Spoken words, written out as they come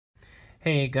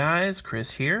Hey guys,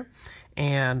 Chris here,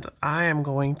 and I am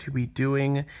going to be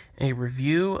doing a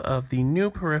review of the new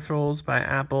peripherals by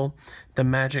Apple, the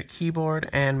Magic Keyboard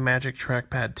and Magic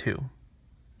Trackpad 2.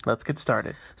 Let's get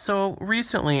started. So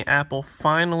recently, Apple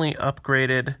finally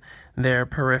upgraded their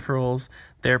peripherals.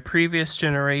 Their previous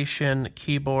generation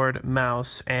keyboard,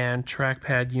 mouse, and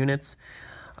trackpad units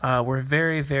were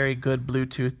very, very good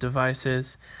Bluetooth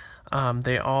devices.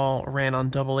 They all ran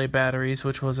on AA batteries,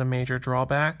 which was a major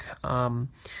drawback,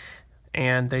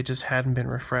 and they just hadn't been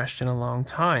refreshed in a long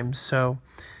time. So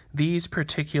these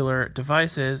particular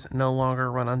devices no longer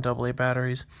run on AA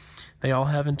batteries. They all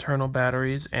have internal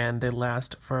batteries, and they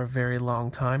last for a very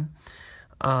long time.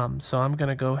 So I'm going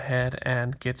to go ahead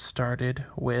and get started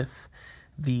with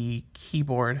the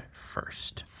keyboard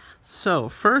first. So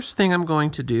first thing I'm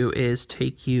going to do is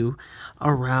take you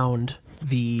around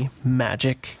the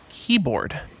Magic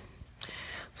Keyboard.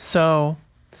 So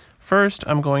first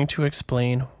I'm going to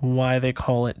explain why they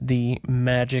call it the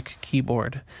Magic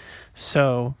Keyboard.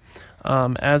 So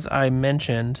as I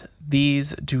mentioned,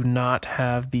 these do not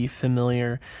have the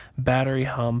familiar battery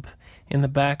hump in the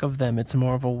back of them. It's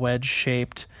more of a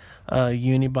wedge-shaped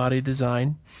unibody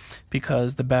design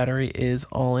because the battery is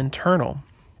all internal.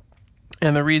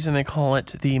 And the reason they call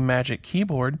it the Magic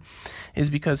Keyboard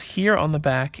is because here on the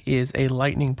back is a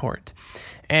lightning port.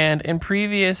 And in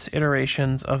previous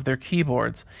iterations of their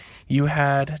keyboards, you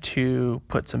had to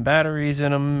put some batteries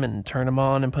in them and turn them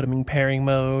on and put them in pairing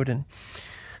mode and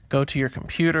go to your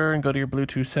computer and go to your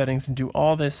Bluetooth settings and do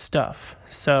all this stuff.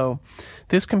 So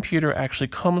this computer actually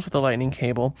comes with a lightning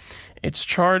cable. It's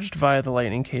charged via the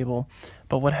lightning cable.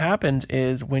 But what happens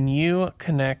is when you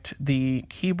connect the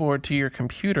keyboard to your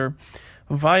computer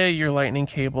via your lightning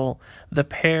cable, the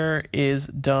pair is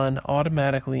done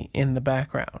automatically in the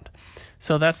background.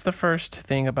 So that's the first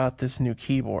thing about this new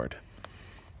keyboard.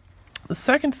 The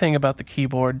second thing about the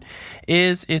keyboard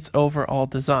is its overall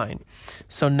design.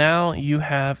 So now you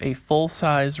have a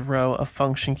full-size row of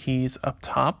function keys up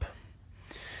top.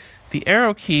 The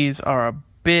arrow keys are a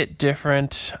bit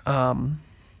different. The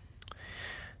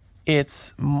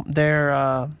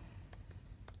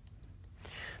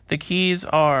keys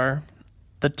are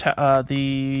how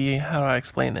do I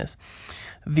explain this?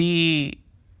 The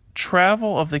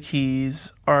travel of the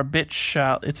keys are a bit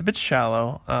shallow. It's a bit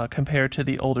shallow compared to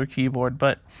the older keyboard,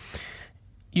 but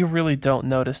you really don't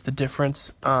notice the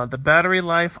difference. The battery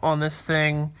life on this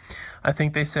thing, I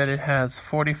think they said it has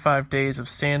 45 days of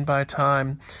standby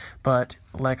time, but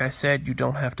like I said, you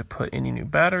don't have to put any new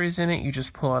batteries in it. You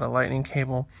just pull out a lightning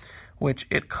cable, which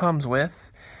it comes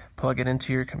with, plug it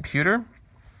into your computer,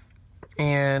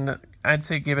 and I'd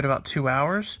say give it about 2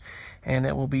 hours and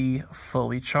it will be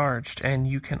fully charged. And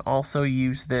you can also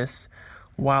use this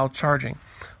while charging.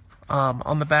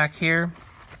 On the back here,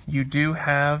 you do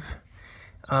have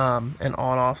an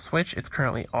on-off switch. It's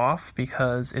currently off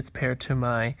because it's paired to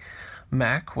my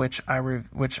Mac, which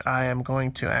I am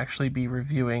going to actually be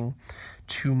reviewing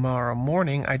tomorrow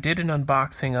morning. I did an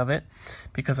unboxing of it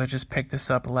because I just picked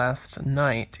this up last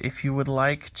night. If you would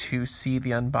like to see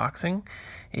the unboxing,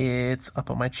 it's up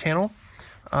on my channel.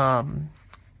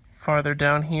 Farther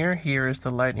down here is the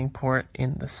lightning port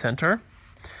in the center,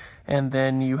 and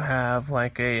then you have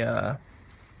like an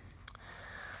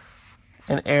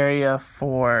area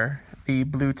for the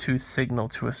Bluetooth signal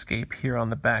to escape here on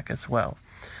the back as well.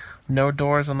 No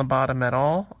doors on the bottom at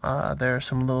all. There are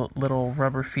some little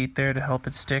rubber feet there to help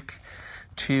it stick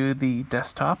to the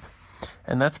desktop,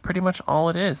 and that's pretty much all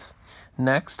it is.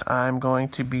 Next, I'm going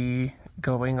to be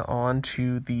going on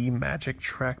to the Magic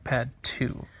Trackpad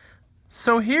 2.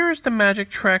 So here's the Magic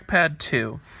Trackpad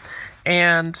 2,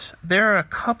 and there are a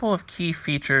couple of key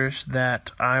features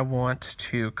that I want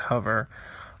to cover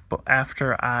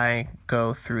after I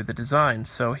go through the design.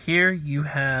 So here you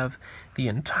have the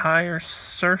entire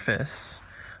surface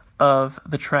of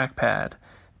the trackpad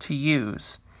to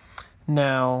use.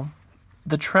 Now,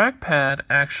 the trackpad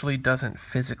actually doesn't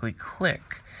physically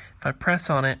click. If I press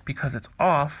on it because it's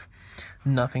off,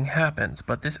 nothing happens.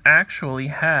 But this actually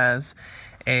has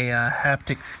a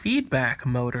haptic feedback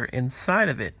motor inside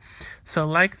of it. So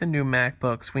like the new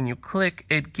MacBooks, when you click,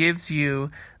 it gives you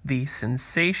the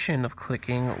sensation of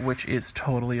clicking, which is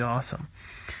totally awesome.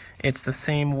 It's the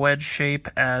same wedge shape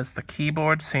as the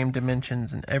keyboard, same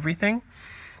dimensions and everything.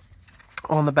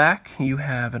 On the back, you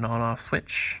have an on-off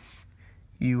switch.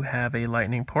 You have a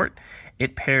lightning port.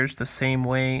 It pairs the same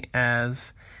way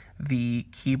as the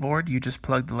keyboard. You just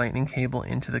plug the lightning cable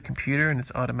into the computer and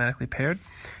it's automatically paired,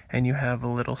 and you have a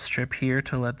little strip here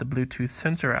to let the Bluetooth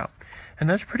sensor out, and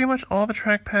that's pretty much all the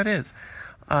trackpad is.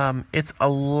 It's a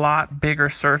lot bigger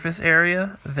surface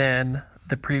area than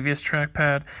the previous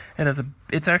trackpad.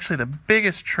 It's actually the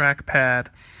biggest trackpad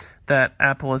that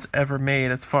Apple has ever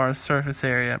made as far as surface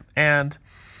area, and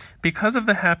because of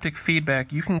the haptic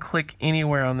feedback, you can click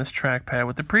anywhere on this trackpad.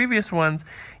 With the previous ones,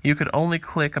 you could only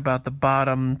click about the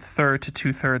bottom third to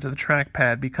 2/3 of the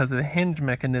trackpad because of the hinge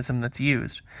mechanism that's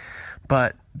used.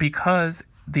 But because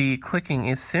the clicking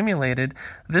is simulated,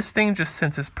 this thing just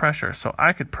senses pressure. So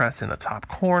I could press in the top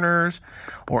corners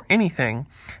or anything,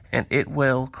 and it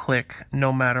will click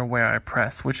no matter where I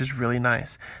press, which is really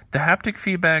nice. The haptic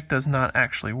feedback does not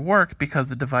actually work because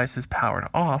the device is powered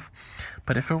off.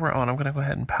 But if it were on, I'm going to go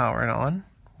ahead and power it on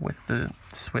with the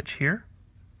switch here.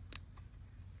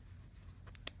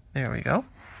 There we go.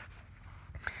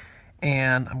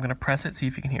 And I'm going to press it, see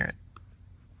if you can hear it.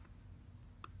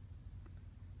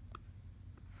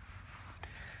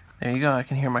 There you go, I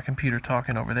can hear my computer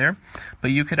talking over there. But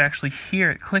you could actually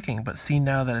hear it clicking, but see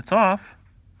now that it's off,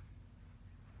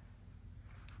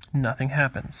 nothing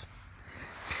happens.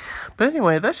 But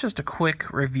anyway, that's just a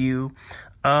quick review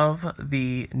of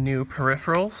the new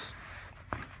peripherals.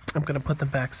 I'm going to put them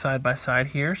back side by side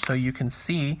here so you can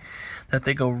see that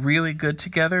they go really good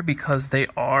together because they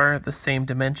are the same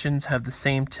dimensions, have the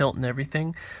same tilt and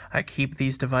everything. I keep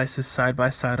these devices side by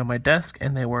side on my desk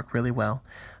and they work really well.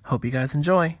 Hope you guys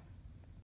enjoy.